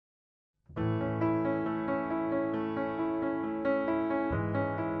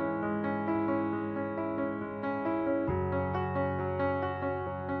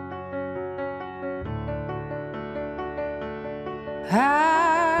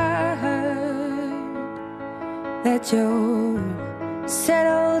I heard that you're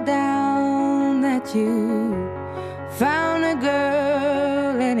settled down, that you found a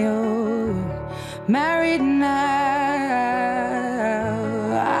girl and you're married now.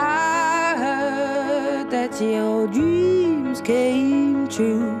 I heard that your dreams came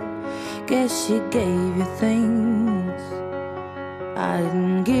true. Guess she gave you things I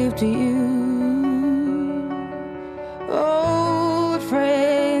didn't give to you. Old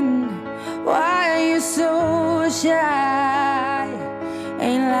friend, why are you so shy?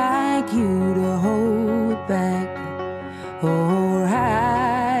 Ain't like you to hold back or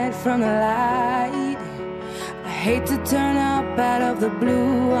hide from the light. I hate to turn up out of the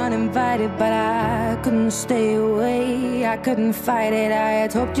blue uninvited, but I couldn't stay away, I couldn't fight it. I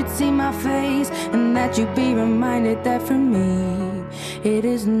had hoped you'd see my face and that you'd be reminded that for me it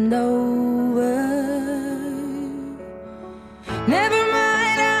isn't over. Never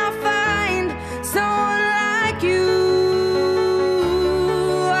mind, I'll find someone like you.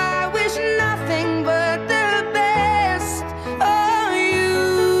 I wish nothing but the best of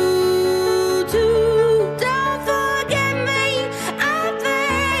you too. Don't forget me, I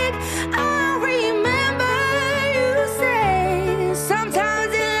beg. I remember you say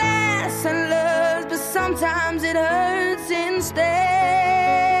sometimes it lasts and loves, but sometimes it hurts instead.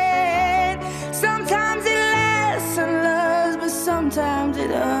 Sometimes it lasts and loves, but sometimes it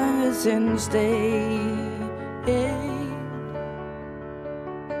hurts instead.